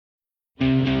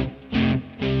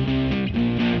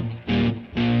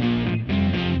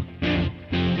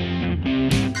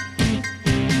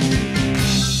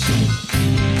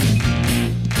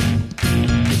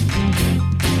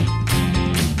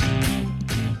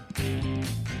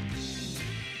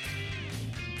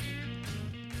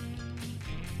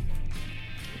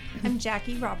I'm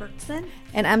Jackie Robertson.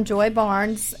 And I'm Joy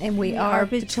Barnes, and we are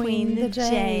Between the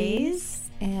J's.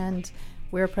 And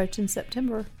we're approaching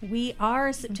September. We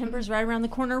are. September's right around the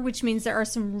corner, which means there are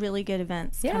some really good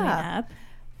events coming up.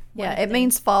 It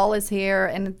means fall is here,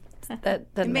 and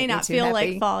that doesn't It may make me not too feel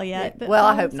happy. like fall yet, but well,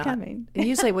 I fall hope is not. coming.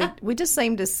 Usually we just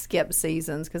seem to skip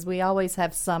seasons because we always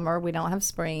have summer, we don't have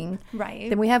spring. Right.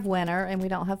 Then we have winter, and we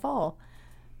don't have fall.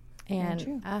 Very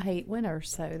true. And I hate winter,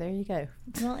 so there you go.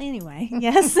 Well, anyway,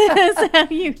 yes. So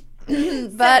you...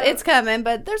 But it's coming.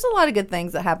 But there's a lot of good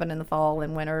things that happen in the fall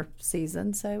and winter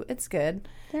season, so it's good.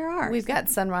 There are. We've got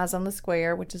Sunrise on the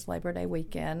Square, which is Labor Day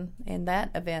weekend, and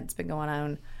that event's been going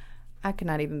on. I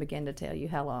cannot even begin to tell you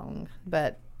how long,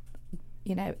 but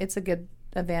you know, it's a good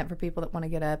event for people that want to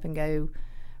get up and go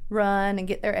run and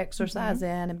get their exercise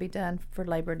in and be done for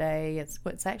Labor Day.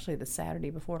 It's actually the Saturday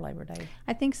before Labor Day.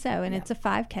 I think so, and it's a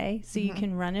 5K, so you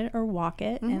can run it or walk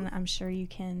it, and I'm sure you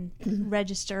can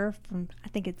register from, I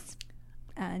think it's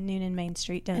Noonan Main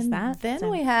Street does that. Then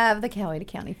we have the Coweta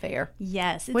County Fair.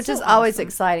 Yes, it's which so is always awesome.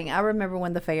 exciting. I remember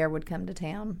when the fair would come to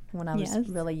town when I was Yes.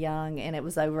 really young, and it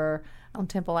was over on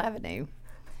Temple Avenue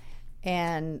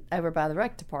and over by the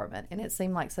rec department, and it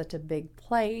seemed like such a big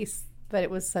place, but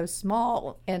it was so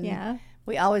small, and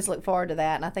we always look forward to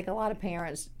that. And I think a lot of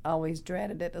parents always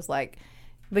dreaded it as like,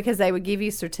 because they would give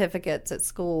you certificates at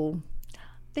school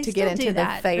They to still get do into the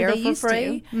that, or fair they for used to.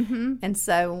 free. Mm-hmm. And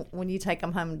so when you take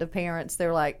them home to parents,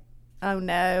 they're like, oh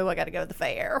no, I got to go to the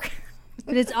fair.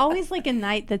 But it's always like a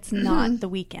night that's not the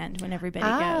weekend when everybody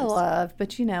I goes.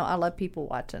 I love people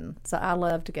watching, so I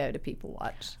love to go to people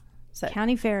watch. So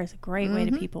County Fair is a great way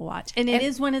to people watch. And it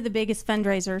is one of the biggest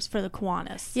fundraisers for the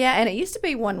Kiwanis. yeah, and it used to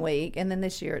be 1 week, and then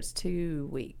this year it's 2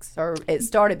 weeks, or it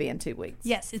started being 2 weeks.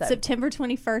 Yes, it's So- September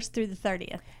 21st through the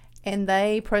 30th. and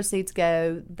proceeds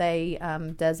go, they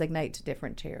designate to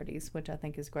different charities, which I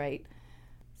think is great.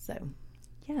 So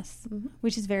Yes,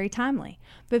 which is very timely.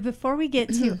 But before we get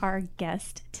to our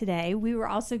guest today, we were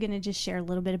also going to just share a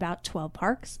little bit about 12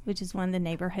 Parks, which is one of the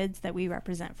neighborhoods that we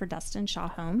represent for Dustin Shaw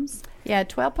Homes. yeah,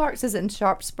 12 Parks is in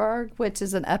Sharpsburg, which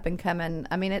is an up and coming.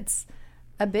 I mean, it's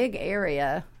a big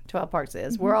area. 12 Parks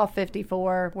is. We're all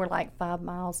 54. We're like 5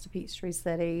 miles to Peachtree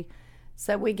City.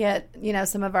 So we get,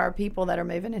 some of our people that are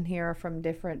moving in here are from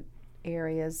different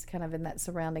areas, kind of in that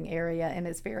surrounding area, and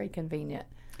it's very convenient.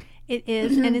 It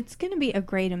is, and it's going to be a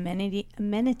great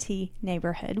amenity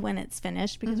neighborhood when it's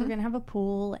finished, because we're going to have a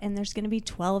pool, and there's going to be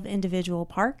 12 individual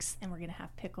parks, and we're going to have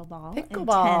pickleball and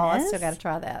Pickleball, tennis. I still got to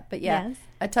try that. But yeah, Yes.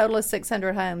 a total of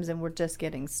 600 homes, and we're just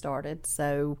getting started.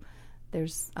 So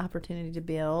there's opportunity to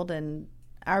build, and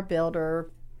our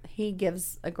builder, he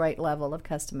gives a great level of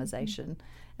customization.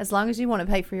 As long as you want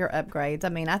to pay for your upgrades. I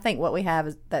mean, I think what we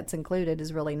have that's included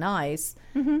is really nice,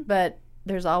 but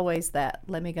there's always that,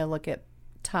 let me go look at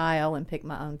tile and pick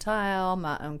my own tile,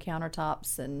 my own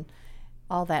countertops, and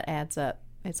all that adds up.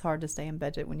 It's hard to stay in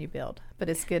budget when you build, but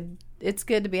it's good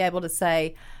to be able to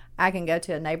say, I can go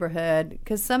to a neighborhood,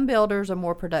 because some builders are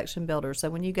more production builders. So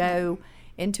when you go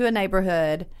into a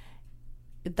neighborhood,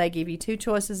 they give you 2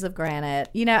 choices of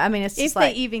granite. It's just If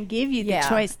like, they even give you the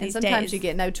choice these and sometimes days. you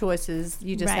get no choices.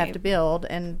 You just have Right. to build,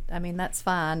 and I mean, that's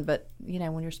fine. But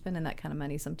when you're spending that kind of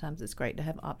money, sometimes it's great to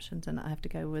have options and not have to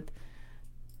go with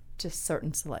just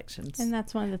certain selections. And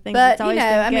that's one of the things But that's always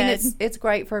been good. it's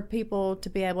great for people to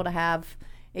be able to have,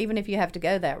 even if you have to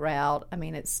go that route. I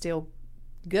mean, it's still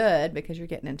good because you're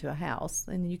getting into a house,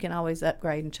 and you can always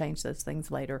upgrade and change those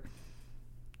things later.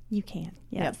 You can,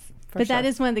 yes. Yep, for but that sure.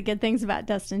 is one of the good things about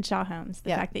Dustin Shaw Homes, the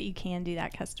Yeah. fact that you can do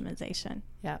that customization.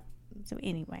 Yeah. So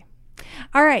anyway.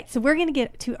 All right, so we're going to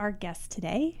get to our guest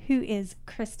today, who is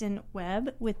Kristen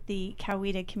Webb with the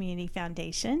Coweta Community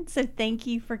Foundation. So thank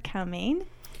you for coming.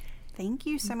 Thank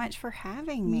you so much for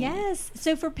having me. Yes.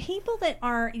 So for people that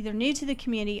are either new to the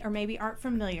community or maybe aren't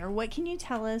familiar, what can you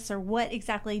tell us, or what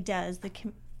exactly does the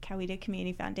Coweta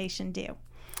Community Foundation do?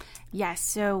 Yes,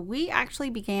 so we actually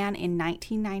began in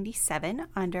 1997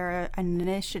 under an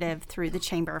initiative through the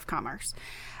Chamber of Commerce.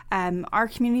 Our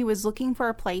community was looking for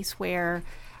a place where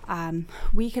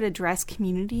we could address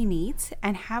community needs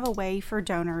and have a way for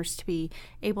donors to be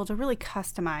able to really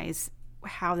customize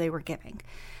how they were giving.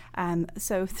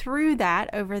 So through that,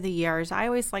 over the years, I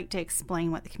always like to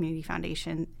explain what the Community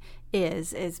Foundation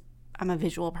is I'm a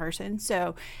visual person.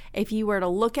 So if you were to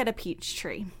look at a peach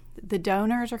tree, the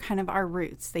donors are kind of our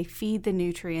roots. They feed the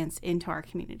nutrients into our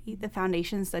community. The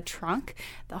foundation's the trunk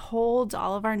that holds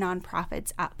all of our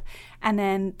nonprofits up. And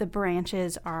then the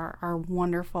branches are our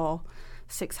wonderful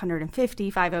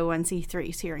 650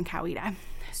 501c3s here in Coweta.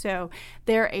 So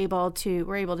we're able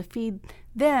to feed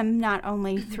them not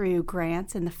only through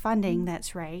grants and the funding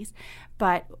that's raised,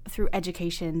 but through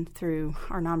education, through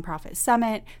our nonprofit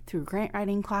summit, through grant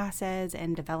writing classes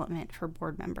and development for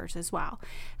board members as well.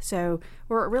 So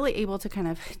we're really able to kind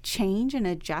of change and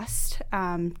adjust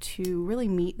to really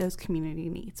meet those community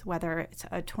needs, whether it's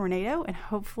a tornado, and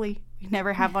hopefully we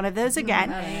never have one of those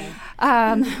again,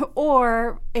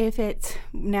 or if it's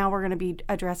now we're going to be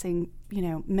addressing,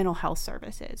 mental health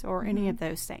services or any of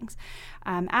those things.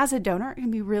 As a donor, it can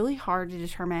be really hard to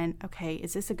determine, okay,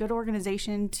 is this a good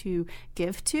organization to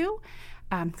give to?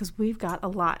 Because we've got a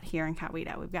lot here in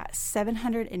Coweta. We've got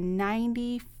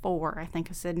 794, I think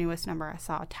is the newest number I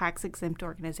saw, tax-exempt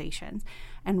organizations,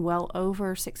 and well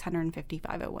over 650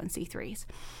 501c3s.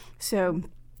 So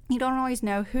you don't always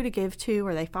know who to give to.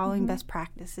 Are they following best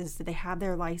practices? Do they have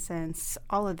their license?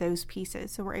 All of those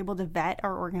pieces. So we're able to vet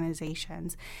our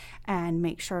organizations and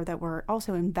make sure that we're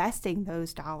also investing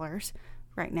those dollars.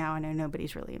 Right now, I know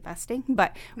nobody's really investing,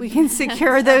 but we can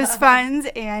secure those funds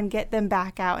and get them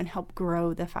back out and help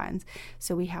grow the funds.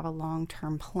 So we have a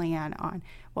long-term plan on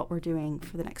what we're doing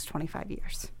for the next 25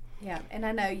 years. Yeah, and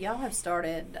I know y'all have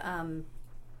started, y'all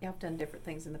have done different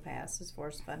things in the past as far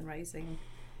as fundraising.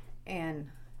 And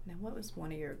now, what was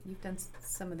you've done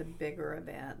some of the bigger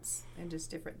events and just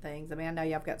different things. I mean, I know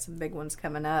y'all have got some big ones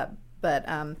coming up, but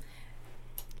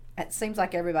it seems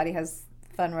like everybody has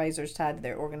fundraisers tied to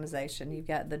their organization. You've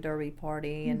got the Derby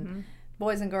Party and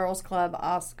Boys and Girls Club,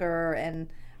 Oscar, and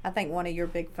I think one of your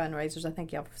big fundraisers, I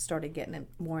think y'all started getting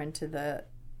more into the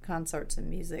concerts and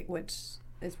music, which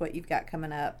is what you've got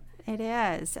coming up. It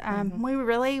is. We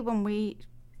really,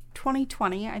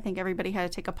 2020, I think everybody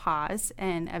had to take a pause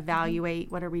and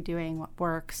evaluate what are we doing, what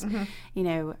works.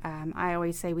 I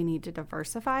always say we need to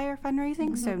diversify our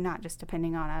fundraising, so not just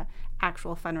depending on a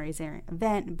actual fundraising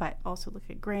event, but also look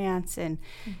at grants and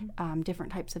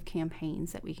different types of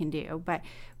campaigns that we can do. But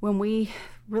when we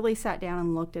really sat down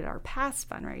and looked at our past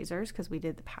fundraisers, because we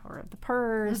did the Power of the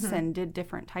Purse and did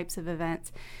different types of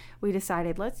events, we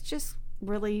decided let's just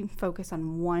really focus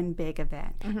on one big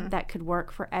event that could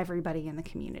work for everybody in the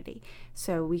community.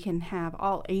 So we can have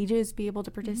all ages be able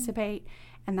to participate,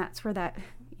 and that's where that,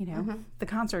 the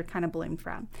concert kind of bloomed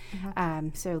from.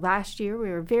 So last year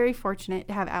we were very fortunate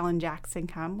to have Alan Jackson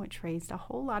come, which raised a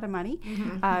whole lot of money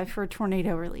for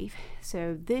tornado relief.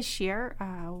 So this year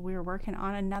we're working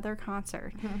on another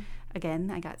concert.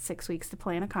 Again, I got 6 weeks to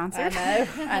plan a concert.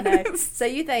 I know. So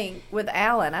you think with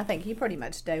Alan, I think he pretty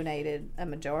much donated a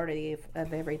majority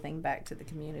of everything back to the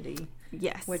community.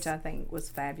 Yes. Which I think was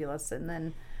fabulous. And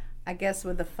then I guess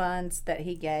with the funds that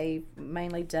he gave,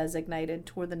 mainly designated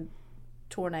toward the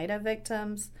tornado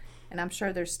victims, and I'm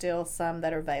sure there's still some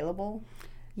that are available.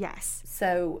 Yes.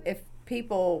 So if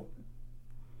people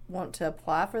want to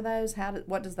apply for those,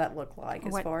 what does that look like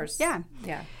as far as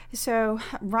So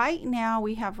right now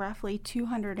we have roughly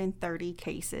 230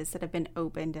 cases that have been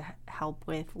opened to help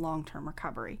with long-term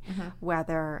recovery,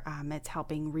 whether it's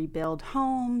helping rebuild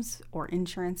homes or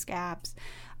insurance gaps.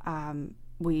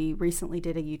 We recently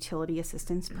did a utility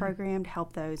assistance program to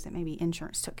help those that maybe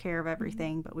insurance took care of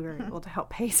everything, but we were able to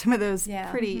help pay some of those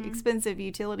pretty expensive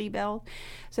utility bills.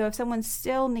 So if someone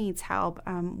still needs help,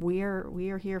 we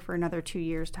are here for another 2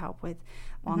 years to help with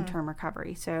long-term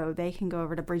recovery. So they can go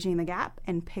over to Bridging the Gap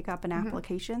and pick up an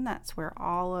application. That's where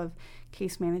all of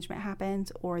case management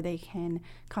happens, or they can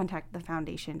contact the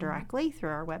foundation directly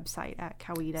through our website at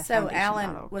cowetafoundation.org. So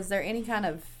Alan, was there any kind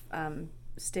of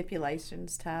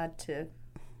stipulations tied to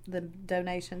the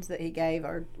donations that he gave,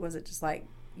 or was it just like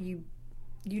you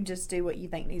just do what you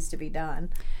think needs to be done?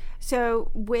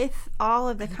 So with all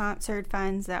of the concert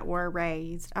funds that were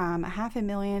raised,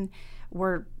 $500,000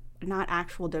 were not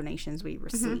actual donations we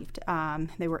received.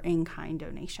 They were in-kind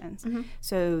donations.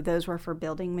 So those were for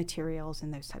building materials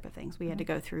and those type of things. We had to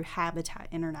go through Habitat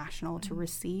International to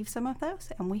receive some of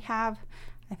those, and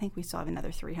I think we still have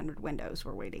another 300 windows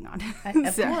we're waiting on.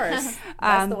 Of course.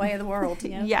 That's the way of the world.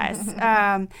 Yes.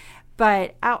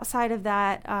 But outside of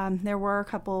that, there were a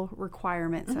couple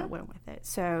requirements that went with it.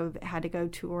 So it had to go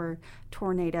to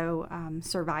tornado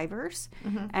survivors.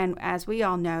 And as we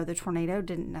all know, the tornado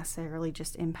didn't necessarily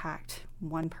just impact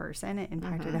one person. It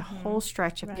impacted a whole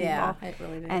stretch of people. Yeah, it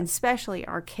really did. And especially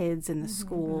our kids in the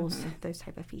schools, those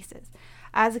type of pieces.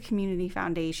 As a community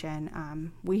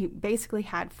foundation, we basically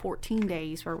had 14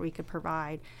 days where we could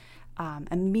provide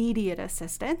immediate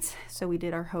assistance. So we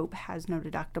did our Hope Has No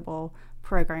Deductible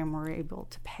program. We're able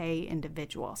to pay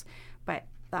individuals. But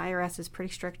the IRS is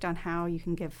pretty strict on how you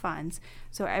can give funds.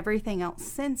 So everything else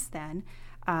since then,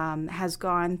 has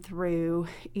gone through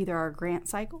either our grant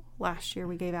cycle. Last year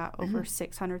we gave out over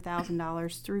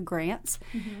 $600,000 through grants,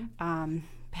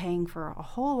 paying for a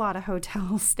whole lot of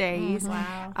hotel stays,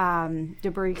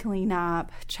 debris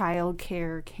cleanup, child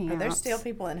care camps. Are there still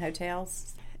people in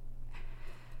hotels?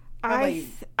 I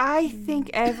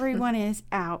think everyone is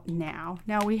out now.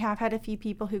 Now, we have had a few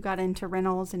people who got into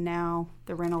rentals, and now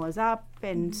the rental is up,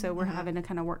 and so we're having to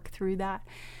kind of work through that.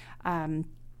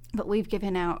 But we've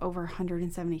given out over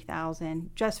 $170,000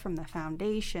 just from the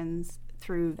foundations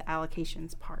through the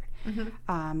allocations part.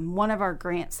 One of our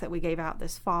grants that we gave out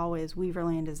this fall is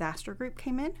Weaverland Disaster Group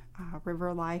came in.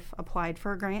 River Life applied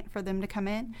for a grant for them to come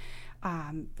in.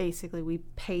 Basically, we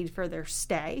paid for their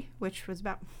stay, which was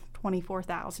about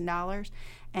 $24,000,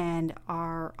 and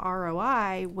our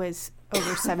ROI was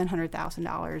over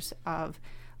 $700,000 of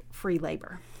free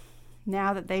labor.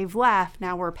 Now that they've left,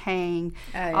 now we're paying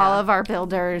all of our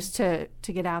builders to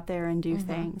get out there and do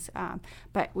things.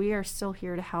 But we are still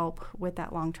here to help with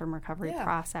that long-term recovery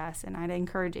process. And I'd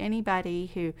encourage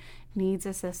anybody who needs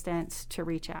assistance to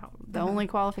reach out. The only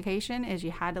qualification is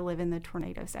you had to live in the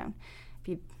tornado zone. If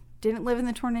you didn't live in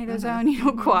the tornado zone, you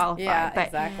don't qualify. Yeah, but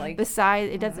exactly.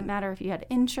 Besides, it doesn't matter if you had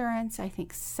insurance. I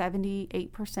think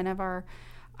 78% of our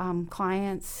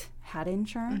clients had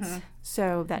insurance,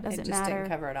 so that doesn't It just matter. didn't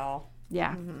cover it all.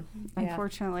 Yeah.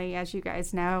 Unfortunately, as you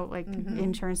guys know, like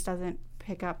insurance doesn't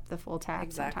pick up the full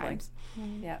tab sometimes.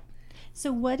 Yeah.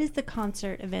 So what is the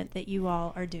concert event that you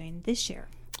all are doing this year?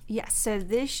 Yes, so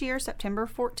this year, September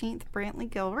 14th, Brantley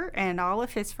Gilbert and all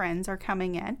of his friends are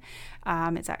coming in.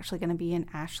 It's actually going to be in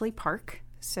Ashley Park,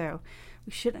 so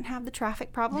we shouldn't have the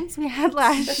traffic problems we had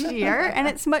last year, and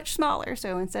it's much smaller.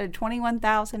 So instead of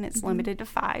 21,000, it's limited to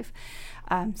 5.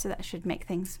 So that should make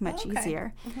things much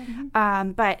easier.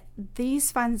 But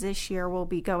these funds this year will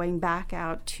be going back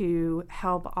out to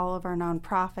help all of our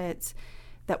nonprofits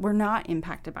that were not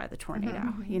impacted by the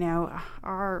tornado. You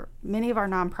know, many of our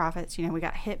nonprofits, you know, we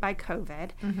got hit by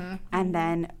COVID, and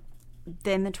then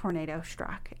the tornado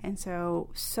struck. And so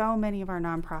many of our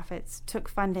nonprofits took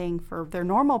funding for their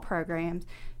normal programs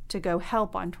to go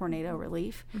help on tornado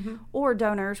relief, or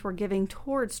donors were giving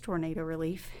towards tornado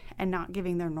relief and not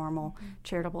giving their normal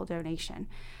charitable donation.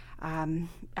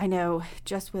 I know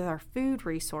just with our food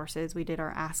resources, we did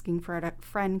our Asking for a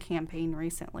Friend campaign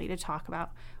recently to talk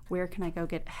about where can I go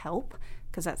get help,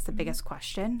 because that's the biggest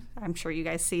question. I'm sure you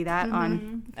guys see that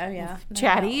on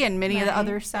Chatty and many of the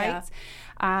other sites.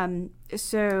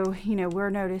 So, you know, we're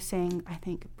noticing, I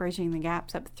think, Bridging the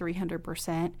Gap's up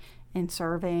 300% in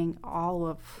serving all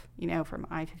of, you know, from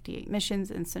I-58 Missions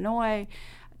in Sonoy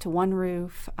to One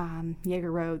Roof,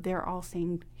 Yeager Road. They're all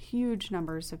seeing huge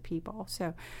numbers of people.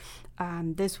 So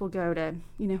this will go to,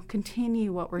 you know,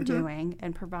 continue what we're doing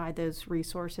and provide those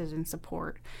resources and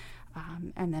support.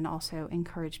 And then also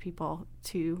encourage people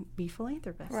to be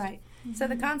philanthropists. Right. So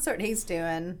the concert he's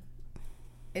doing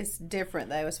is different,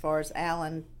 though, as far as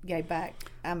Alan gave back.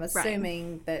 I'm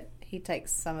assuming that he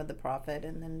takes some of the profit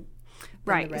and then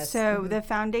the rest. So the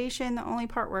foundation, the only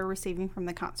part we're receiving from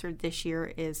the concert this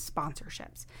year is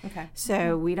sponsorships. Okay.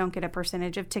 So we don't get a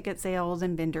percentage of ticket sales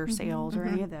and vendor sales or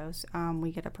any of those.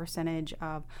 We get a percentage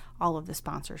of all of the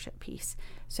sponsorship piece.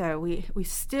 So we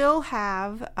still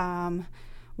have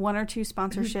 1 or 2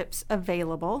 sponsorships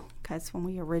available, because when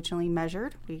we originally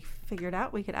measured, we figured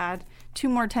out we could add 2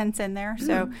 more tents in there.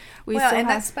 So we still have,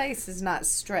 that space is not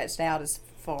stretched out as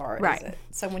far, is it?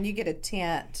 So when you get a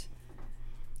tent,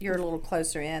 you're a little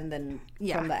closer in than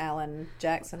from the Alan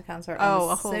Jackson concert. I'm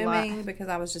a whole lot. Because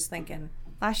I was just thinking.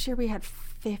 Last year we had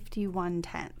 51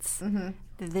 tents.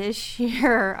 This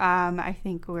year, I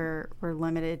think we're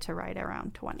limited to right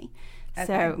around 20. Okay.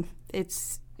 So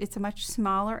it's a much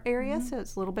smaller area, so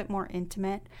it's a little bit more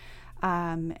intimate.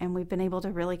 And we've been able to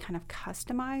really kind of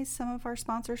customize some of our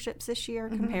sponsorships this year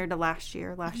compared to last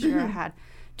year. Last year I had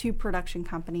 2 production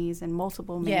companies and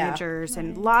multiple managers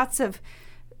and lots of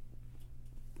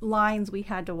lines we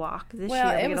had to walk. This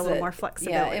year we get a little more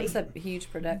flexibility. Yeah, it was a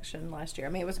huge production last year. I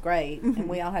mean, it was great, and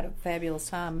we all had a fabulous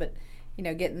time, but, you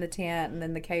know, getting the tent and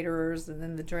then the caterers and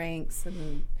then the drinks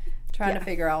and trying to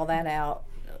figure all that out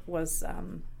was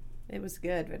it was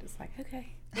good, but it's like,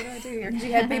 okay, what do I do here? Because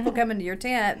you had people come into your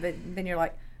tent, but then you're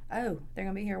like, oh, they're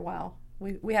going to be here a while.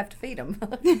 We have to feed them.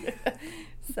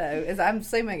 So as I'm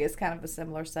assuming it's kind of a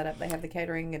similar setup. They have the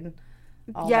catering and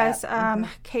all that.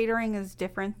 Catering is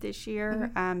different this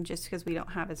year just because we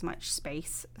don't have as much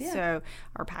space. Yeah. So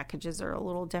our packages are a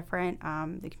little different.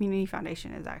 The Community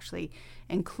Foundation is actually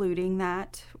including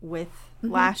that with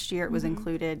last year. It was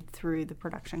included through the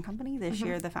production company. This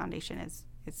year the foundation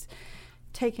is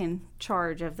taken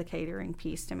charge of the catering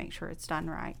piece to make sure it's done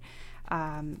right.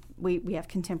 We have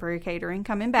Contemporary Catering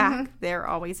coming back. They're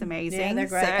always amazing. Yeah, they're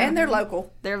great. So and they're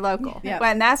local. they're local. Yeah.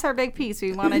 And that's our big piece.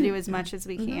 We want to do as much as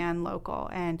we can local.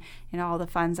 And, all the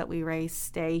funds that we raise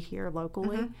stay here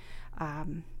locally.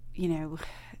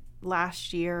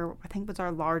 Last year, I think was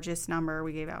our largest number.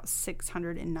 We gave out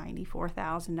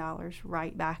 $694,000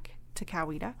 right back to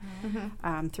Coweta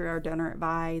through our donor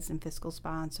advise and fiscal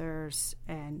sponsors,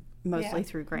 and mostly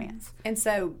through grants. And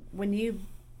so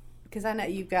because I know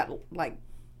you've got like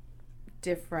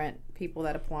different people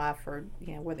that apply for,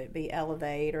 whether it be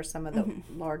Elevate or some of the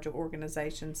larger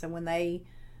organizations. And when they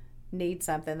need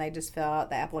something, they just fill out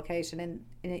the application and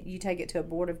you take it to a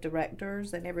board of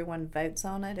directors and everyone votes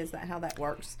on it. Is that how that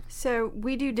works? So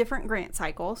we do different grant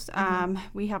cycles.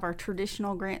 We have our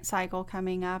traditional grant cycle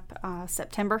coming up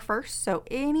September 1st. So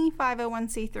any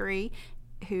 501c3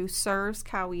 who serves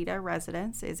Coweta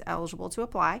residents is eligible to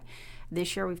apply.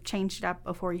 This year we've changed it up.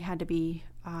 Before you had to be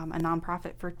a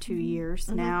nonprofit for 2 years.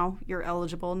 Now you're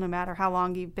eligible no matter how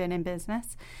long you've been in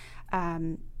business.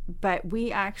 But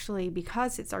we actually,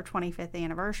 because it's our 25th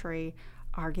anniversary,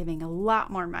 are giving a lot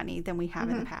more money than we have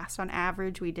in the past. On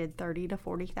average, we did $30,000 to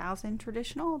 $40,000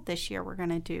 traditional. This year, we're going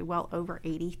to do well over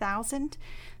 $80,000.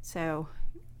 So,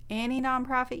 any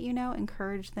nonprofit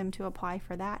encourage them to apply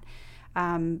for that.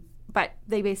 But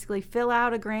they basically fill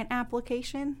out a grant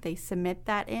application. They submit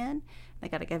that in. They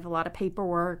got to give a lot of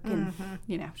paperwork and,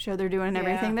 show they're doing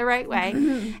everything the right way.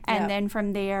 And then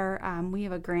from there, we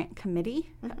have a grant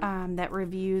committee that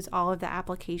reviews all of the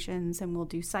applications, and we'll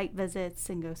do site visits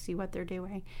and go see what they're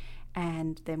doing.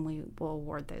 And then we will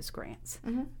award those grants.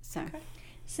 So. Okay.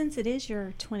 Since it is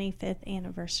your 25th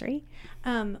anniversary,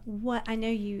 I know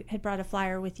you had brought a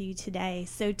flyer with you today.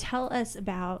 So tell us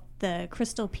about the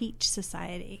Crystal Peach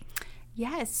Society.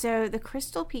 Yes, so the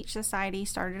Crystal Peach Society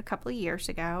started a couple of years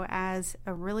ago as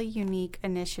a really unique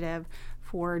initiative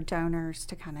for donors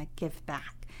to kind of give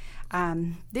back.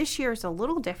 This year is a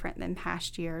little different than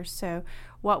past years. So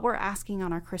what we're asking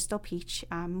on our Crystal Peach,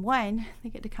 one, they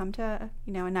get to come to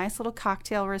a nice little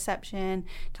cocktail reception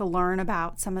to learn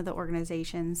about some of the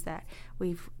organizations that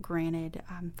we've granted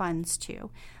funds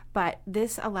to. But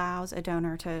this allows a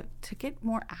donor to get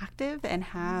more active and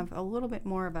have a little bit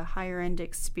more of a higher end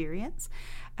experience.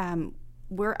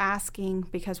 We're asking,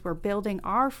 because we're building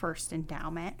our first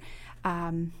endowment,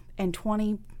 and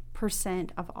 20%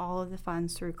 of all of the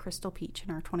funds through Crystal Peach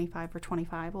and our 25 for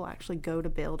 25 will actually go to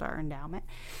build our endowment.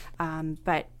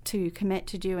 But to commit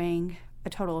to doing a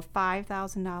total of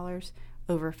 $5,000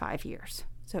 over 5 years.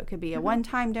 So it could be a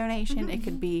one-time donation, it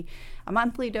could be a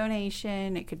monthly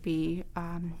donation, it could be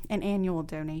an annual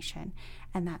donation.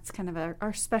 And that's kind of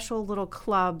our special little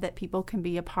club that people can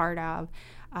be a part of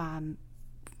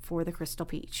for the Crystal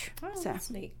Peach. Oh, that's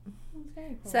neat.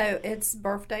 Very cool. So it's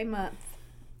birthday month,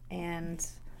 and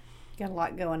got a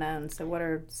lot going on. So what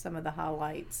are some of the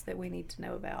highlights that we need to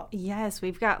know about? Yes,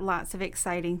 we've got lots of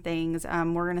exciting things.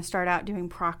 We're going to start out doing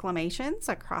proclamations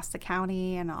across the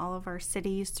county and all of our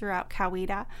cities throughout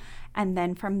Coweta. And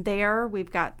then from there,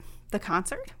 we've got the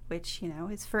concert, which,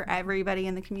 is for everybody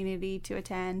in the community to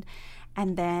attend.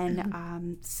 And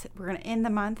then we're going to end the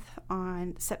month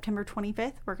on September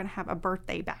 25th. We're going to have a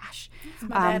birthday bash. It's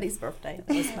my daddy's birthday.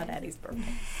 That was my daddy's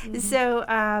birthday. So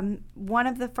one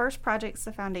of the first projects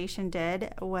the foundation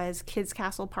did was Kids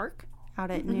Castle Park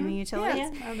out at Newman Utilities.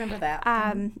 Yeah, I remember that.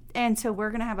 And so we're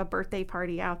going to have a birthday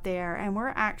party out there, and we're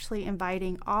actually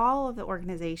inviting all of the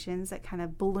organizations that kind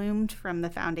of bloomed from the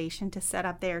foundation to set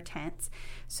up their tents.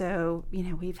 So,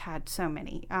 we've had so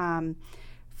many.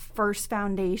 First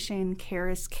Foundation,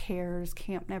 Caris Cares,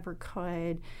 Camp Never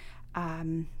Could,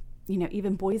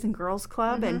 even Boys and Girls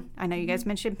Club. And I know you guys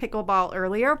mentioned pickleball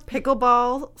earlier.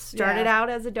 Pickleball started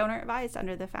out as a donor advised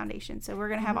under the foundation. So we're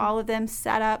going to have all of them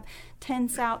set up,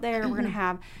 tents out there. We're going to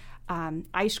have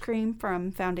ice cream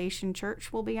from Foundation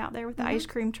Church will be out there with the ice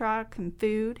cream truck and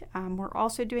food. We're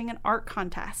also doing an art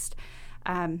contest.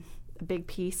 A big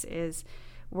piece is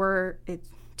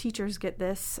teachers get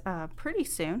this pretty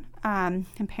soon, and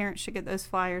parents should get those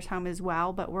flyers home as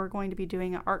well. But we're going to be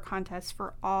doing an art contest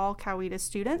for all Coweta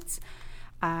students,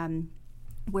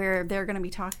 where they're going to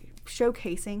be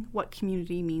showcasing what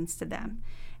community means to them.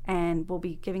 And we'll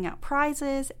be giving out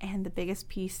prizes, and the biggest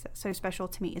piece that's so special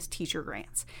to me is teacher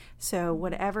grants. So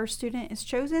whatever student is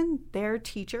chosen, their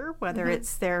teacher, whether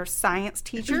it's their science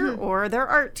teacher or their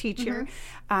art teacher,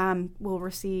 will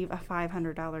receive a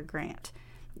 $500 grant.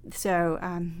 So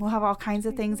we'll have all kinds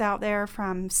of things out there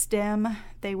from STEM.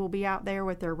 They will be out there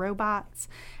with their robots,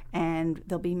 and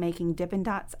they'll be making Dippin'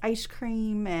 Dots ice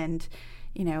cream, and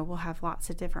we'll have lots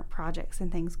of different projects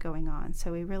and things going on.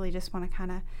 So we really just want to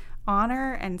kind of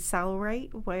honor and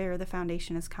celebrate where the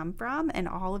foundation has come from and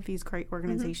all of these great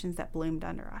organizations that bloomed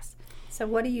under us. So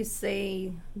what do you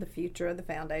see the future of the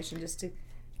foundation, just to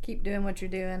keep doing what you're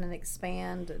doing and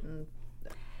expand? And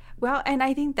well, and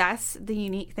I think that's the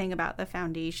unique thing about the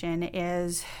foundation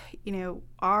is,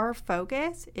 our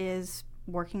focus is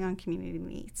working on community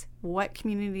needs. What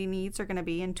community needs are going to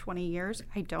be in 20 years,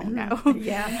 I don't know.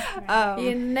 Yeah.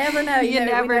 You never know. You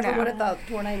never know. would have thought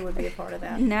tornado would be a part of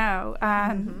that. No.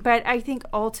 But I think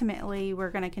ultimately we're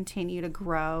going to continue to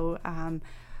grow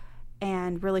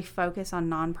and really focus on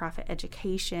nonprofit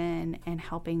education and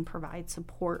helping provide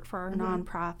support for our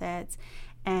nonprofits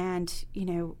and,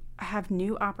 have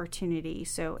new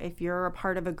opportunities. So if you're a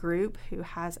part of a group who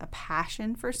has a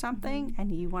passion for something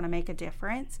and you want to make a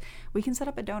difference, we can set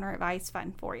up a donor advice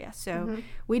fund for you. So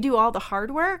we do all the hard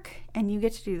work and you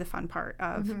get to do the fun part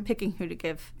of picking who to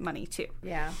give money to.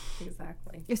 Yeah,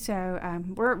 exactly. So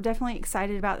we're definitely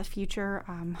excited about the future.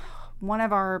 One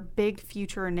of our big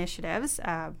future initiatives,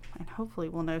 and hopefully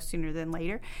we'll know sooner than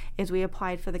later, is we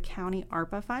applied for the county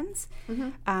ARPA funds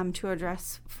to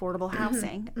address affordable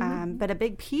housing. But a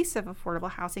big piece of affordable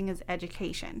housing is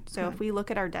education. So if we look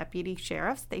at our deputy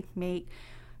sheriffs, they make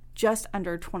just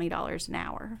under $20 an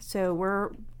hour. So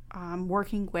we're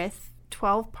working with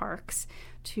 12 parks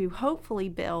to hopefully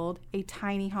build a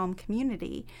tiny home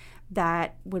community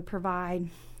that would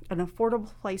provide an affordable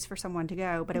place for someone to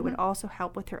go, but it would also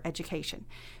help with their education.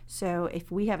 So if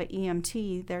we have an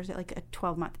EMT, there's like a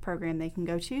 12-month program they can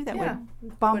go to that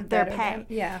would bump their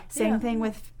pay. Same thing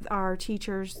with our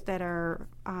teachers that are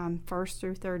first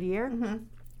through third year.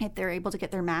 If they're able to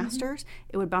get their master's,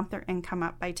 it would bump their income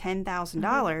up by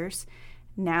 $10,000.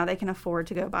 Now they can afford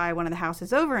to go buy one of the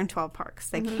houses over in 12 Parks.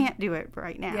 They can't do it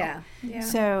right now.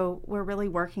 So we're really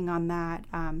working on that.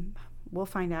 We'll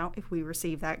find out if we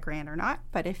receive that grant or not.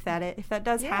 But if that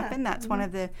does happen, that's one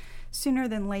of the sooner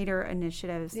than later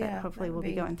initiatives that hopefully we'll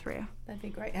be going through. That'd be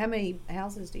great. How many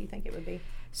houses do you think it would be?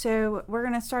 So we're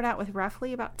going to start out with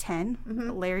roughly about 10.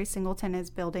 Larry Singleton is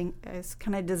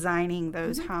kind of designing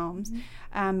those homes.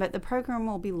 But the program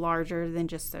will be larger than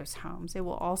just those homes. It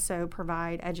will also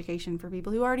provide education for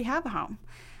people who already have a home.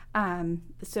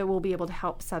 So we'll be able to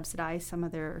help subsidize some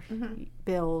of their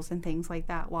bills and things like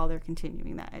that while they're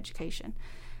continuing that education,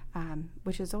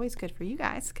 which is always good for you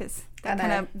guys because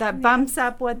that bumps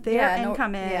up what their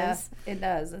income is. Yes, it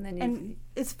does. And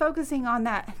it's focusing on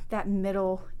that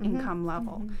middle income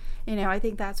level. I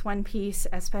think that's one piece,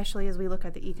 especially as we look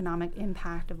at the economic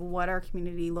impact of what our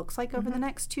community looks like over the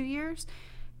next 2 years.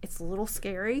 It's a little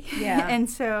scary. And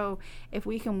so if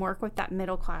we can work with that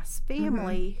middle class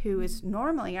family who is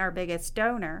normally our biggest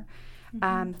donor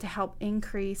to help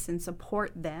increase and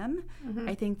support them,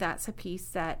 I think that's a piece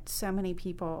that so many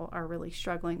people are really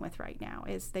struggling with right now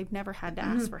is they've never had to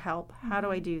ask for help. How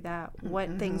do I do that?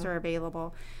 What things are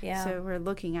available? So we're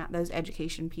looking at those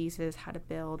education pieces, how to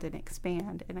build and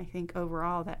expand. And I think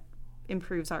overall that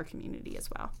improves our community as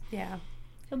well.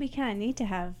 It'll be kind of neat to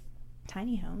have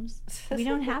tiny homes. We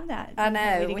don't have that. I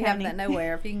know. We have that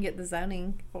nowhere. If you can get the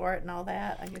zoning for it and all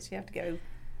that, I guess you have to go.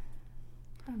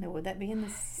 I don't know. Would that be in the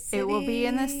city? It will be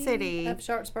in the city of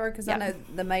Sharpsburg because I know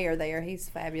the mayor there. He's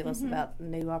fabulous about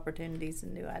new opportunities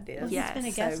and new ideas. Well, he's been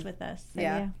a guest with us. So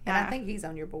and I think he's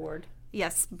on your board.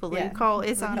 Yes, Blue Cole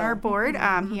is on our board.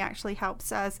 He actually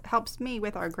helps me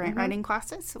with our grant writing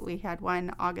classes. We had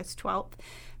one August 12th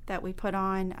that we put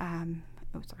on.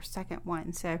 It was our second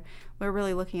one. So we're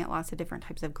really looking at lots of different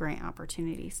types of grant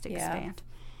opportunities to expand.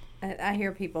 And I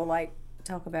hear people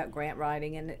talk about grant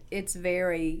writing, and it's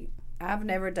I've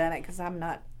never done it because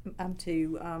I'm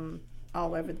too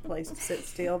all over the place to sit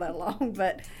still that long.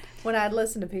 But when I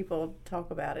listen to people talk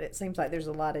about it, it seems like there's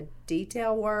a lot of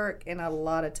detail work and a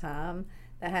lot of time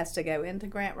that has to go into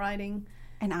grant writing.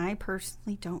 And I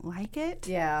personally don't like it.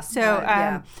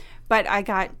 So, but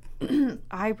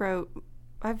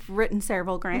I've written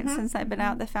several grants since I've been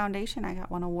out of the foundation. I got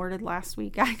one awarded last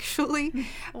week, actually.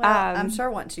 Well, I'm sure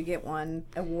once you get one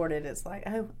awarded, it's like,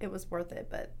 oh, it was worth it,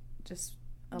 but just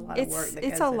a lot of work that goes into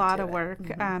it. It's a lot of work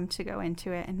to go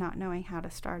into it and not knowing how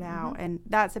to start out. And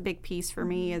that's a big piece for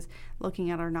me is looking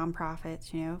at our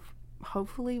nonprofits.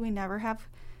 Hopefully we never have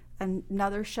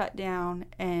another shutdown,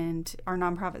 and our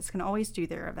nonprofits can always do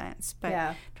their events,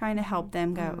 but trying to help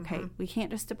them go, okay, we can't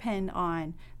just depend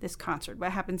on this concert.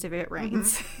 What happens if it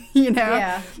rains?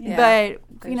 But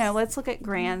let's look at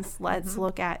grants. Let's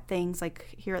look at things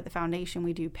like here at the foundation,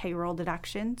 we do payroll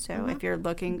deduction. So if you're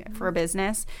looking for a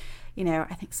business,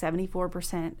 I think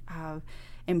 74% of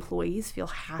employees feel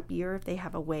happier if they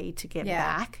have a way to give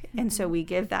back. And so we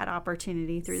give that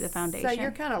opportunity through the foundation. So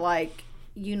you're kind of like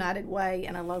United Way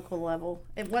in a local level.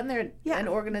 It wasn't there an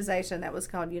organization that was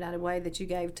called United Way that you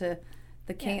gave to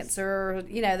the cancer?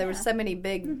 There were so many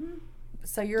big.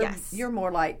 So you're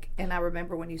more like, and I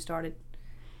remember when you started.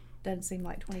 Doesn't seem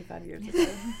like 25 years ago,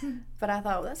 but I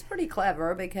thought that's pretty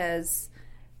clever because,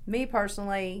 me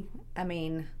personally,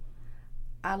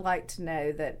 I like to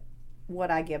know that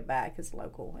what I give back is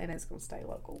local and it's going to stay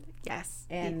local. Yes,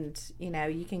 and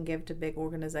you can give to big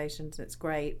organizations. It's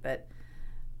great, but.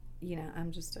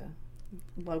 I'm just a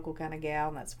local kind of gal,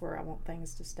 and that's where I want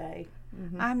things to stay.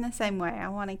 I'm the same way. I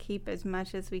want to keep as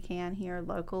much as we can here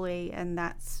locally, and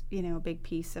that's, a big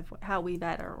piece of how we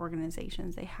vet our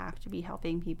organizations. They have to be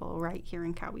helping people right here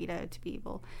in Coweta to be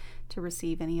able to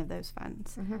receive any of those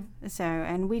funds. So,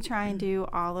 and we try and do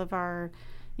all of our,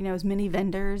 as many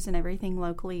vendors and everything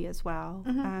locally as well.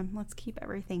 Let's keep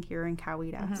everything here in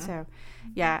Coweta. So,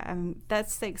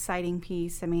 that's the exciting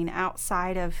piece.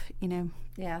 Outside of,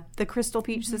 the Crystal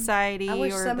Peach Society. I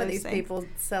wish some of these things. people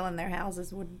selling their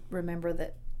houses would remember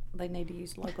that they need to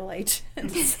use local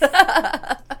agents.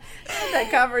 That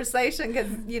conversation,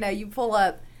 because, you pull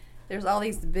up, there's all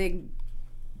these big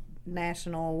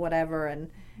national whatever, and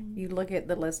you look at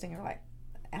the listing, you're like,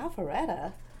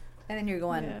 Alpharetta? And then you're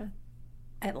going,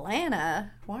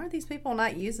 Atlanta? Why are these people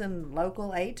not using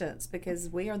local agents? Because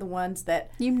we are the ones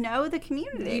that... the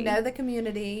community. The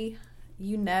community.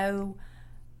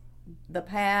 The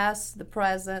past, the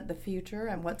present, the future,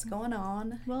 and what's going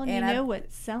on. Well, and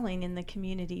what's selling in the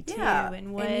community too,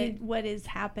 and what is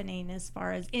happening as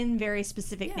far as in very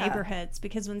specific neighborhoods.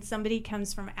 Because when somebody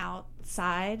comes from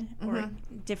outside or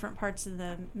different parts of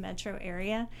the metro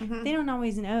area, they don't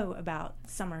always know about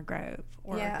Summer Grove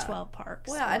or 12 Parks.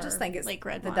 Well, I just think it's Lake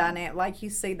Redline. The dynamic. Like you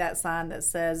see that sign that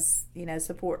says,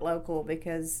 support local,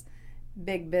 because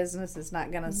big business is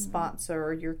not going to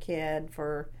sponsor your kid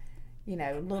for.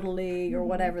 Little League or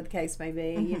whatever the case may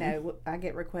be. I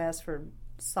get requests for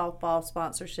softball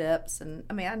sponsorships, and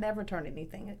I never turn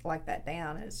anything like that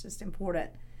down. It's just important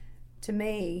to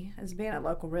me as being a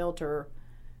local realtor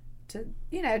to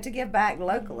give back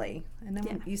locally. And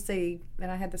then you see, and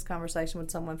I had this conversation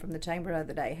with someone from the chamber the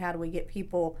other day, how do we get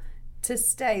people to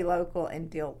stay local and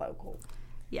deal local?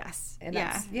 Yes. And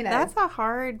that's a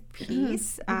hard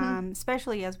piece,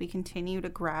 especially as we continue to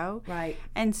grow. Right.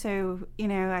 And so,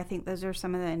 I think those are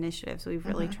some of the initiatives we've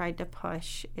really tried to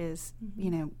push is,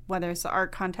 whether it's the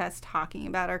art contest talking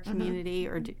about our community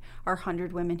or our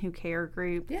 100 Women Who Care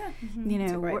group. Yeah.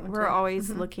 We're always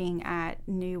looking at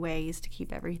new ways to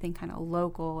keep everything kind of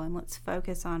local, and let's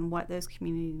focus on what those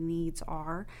community needs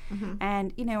are.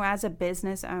 And, as a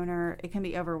business owner, it can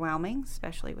be overwhelming,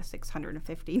 especially with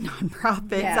 650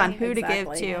 nonprofits. On who to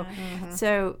give to.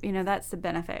 So, that's the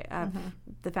benefit of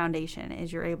the foundation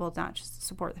is you're able to not just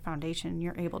support the foundation,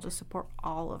 you're able to support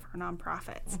all of our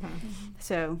nonprofits.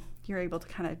 So you're able to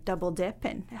kind of double dip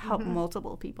and help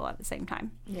multiple people at the same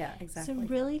time. Yeah, exactly. So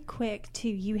really quick, too,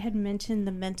 you had mentioned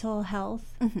the mental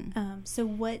health. So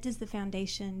what does the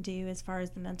foundation do as far as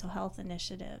the mental health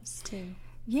initiatives, too?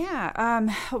 Yeah,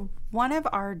 one of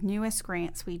our newest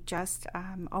grants we just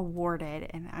awarded,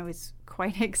 and I was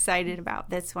quite excited about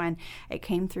this one. It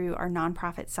came through our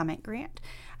Nonprofit Summit grant.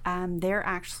 They're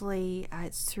actually,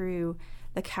 it's through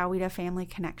the Coweta Family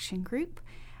Connection Group.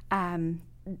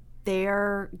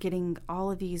 They're getting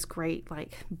all of these great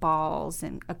balls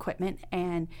and equipment,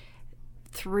 and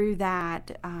through that,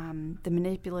 the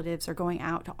manipulatives are going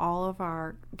out to all of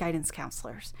our guidance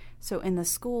counselors. So in the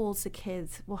schools, the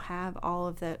kids will have all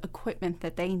of the equipment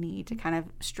that they need to kind of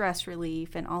stress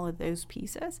relief and all of those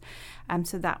pieces.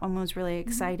 So that one was really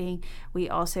exciting. We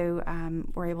also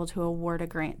were able to award a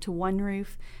grant to One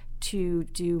Roof to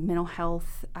do mental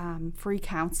health free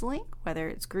counseling, whether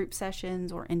it's group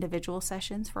sessions or individual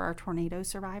sessions for our tornado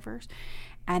survivors.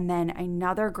 And then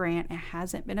another grant, it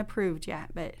hasn't been approved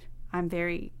yet, but I'm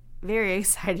very, very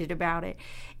excited about it,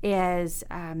 is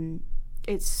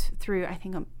it's through, I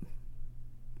think, I'm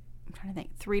trying to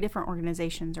think, 3 different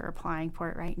organizations are applying for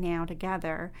it right now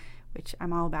together, which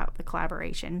I'm all about the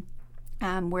collaboration.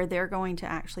 where they're going to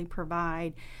actually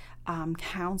provide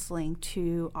counseling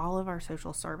to all of our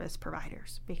social service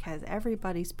providers, because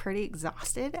everybody's pretty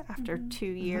exhausted after 2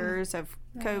 years of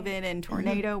COVID and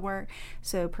tornado work.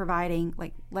 So providing,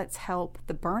 like, let's help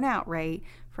the burnout rate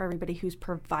for everybody who's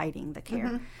providing the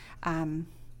care.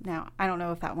 Now, I don't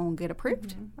know if that one will get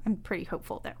approved. I'm pretty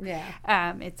hopeful though.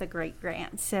 Yeah. It's a great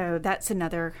grant. So that's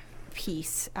another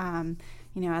piece,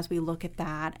 as we look at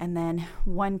that. And then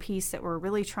one piece that we're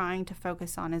really trying to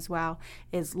focus on as well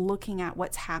is looking at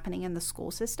what's happening in the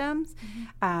school systems.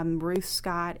 Ruth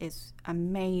Scott is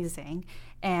amazing,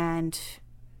 and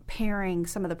pairing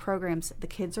some of the programs that the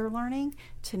kids are learning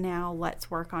to now let's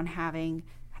work on having,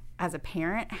 as a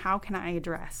parent, how can I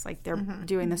address, like they're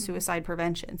doing the suicide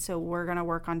prevention. So we're going to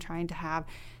work on trying to have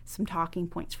some talking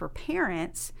points for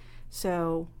parents.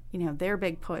 So, their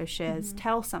big push is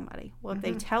tell somebody. Well, if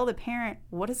they tell the parent,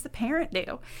 what does the parent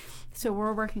do? So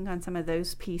we're working on some of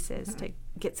those pieces to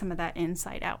get some of that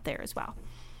insight out there as well.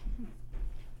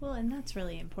 Well, and that's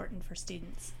really important for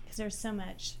students, because there's so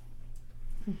much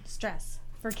stress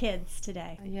for kids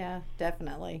today. Yeah,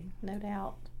 definitely. No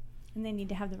doubt. And they need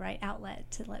to have the right outlet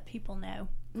to let people know.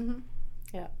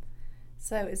 Yeah.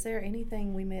 So is there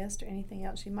anything we missed or anything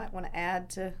else you might want to add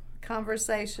to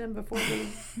conversation before we...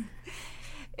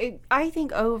 I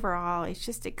think overall it's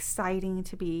just exciting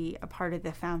to be a part of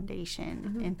the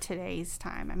foundation in today's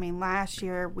time. I mean, last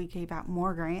year we gave out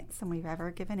more grants than we've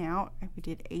ever given out. We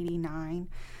did 89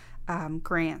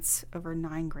 grants over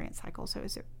 9 grant cycles. So it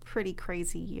was a pretty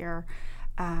crazy year.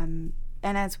 And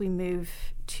as we move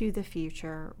to the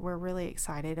future, we're really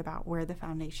excited about where the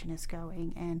foundation is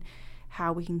going and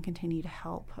how we can continue to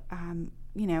help.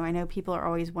 I know people are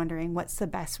always wondering what's the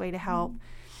best way to help,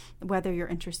 whether you're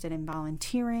interested in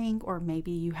volunteering or maybe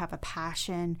you have a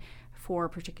passion for a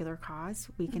particular cause.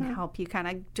 We can help you, kind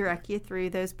of direct you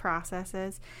through those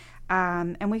processes.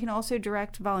 And we can also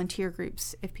direct volunteer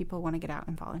groups if people want to get out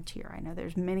and volunteer. I know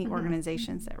there's many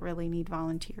organizations that really need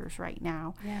volunteers right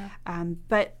now. Yeah.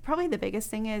 But probably the biggest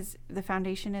thing is the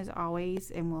foundation is always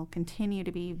and will continue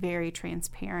to be very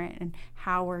transparent in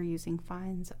how we're using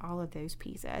funds, all of those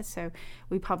pieces. So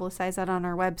we publicize that on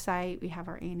our website. We have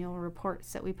our annual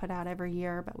reports that we put out every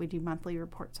year, but we do monthly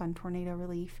reports on tornado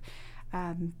relief.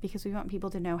 Because we want people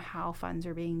to know how funds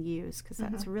are being used, because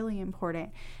that's really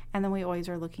important. And then we always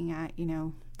are looking at,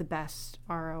 the best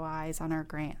ROIs on our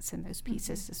grants and those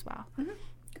pieces as well.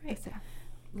 Great. So,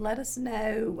 let us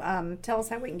know. Tell us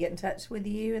how we can get in touch with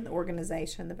you and the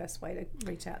organization, the best way to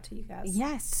reach out to you guys.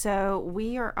 Yes. So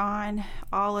we are on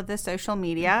all of the social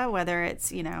media, whether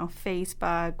it's,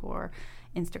 Facebook or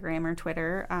Instagram or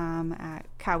Twitter, at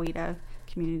Coweta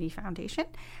Community Foundation.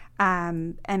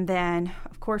 And then,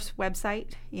 of course,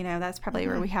 website, that's probably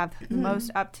where we have the most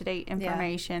up-to-date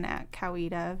information at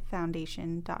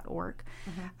cowetafoundation.org.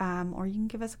 Or you can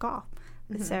give us a call.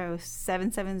 So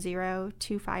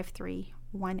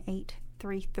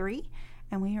 770-253-1833.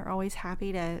 And we are always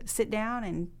happy to sit down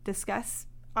and discuss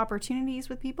opportunities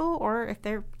with people, or if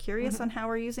they're curious on how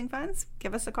we're using funds,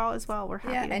 give us a call as well. We're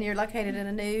happy. And you're located in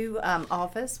a new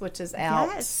office, which is out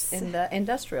in the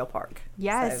industrial park.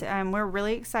 Yes, so. We're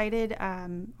really excited.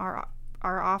 Our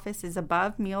office is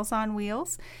above Meals on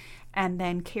Wheels, and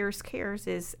then Cares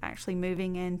is actually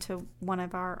moving into one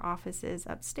of our offices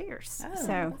upstairs. Oh, so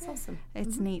that's awesome.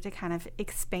 It's neat to kind of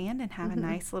expand and have a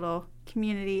nice little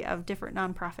community of different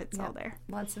nonprofits all there.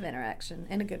 Lots of interaction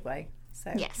in a good way.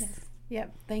 So yes.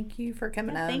 Yep. Thank you for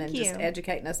coming on and just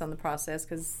educating us on the process,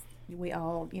 because we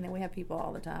all, we have people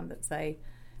all the time that say,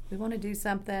 we want to do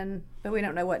something, but we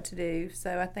don't know what to do.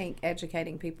 So I think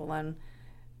educating people on,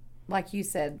 like you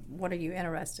said, what are you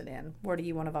interested in? Where do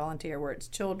you want to volunteer? Where it's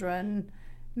children,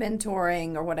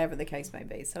 mentoring, or whatever the case may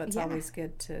be. So it's always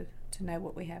good to know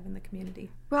what we have in the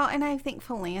community. Well, and I think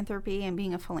philanthropy and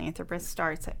being a philanthropist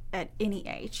starts at any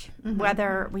age,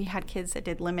 whether we had kids that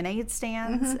did lemonade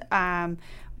stands,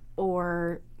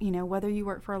 or whether you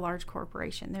work for a large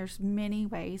corporation. There's many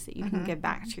ways that you can give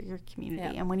back to your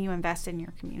community, and when you invest in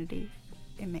your community,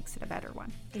 it makes it a better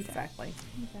one. Exactly.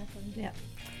 Yeah.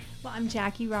 Well, I'm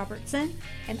Jackie Robertson,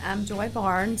 and I'm Joy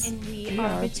Barnes, and we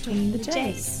are Between the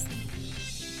J's.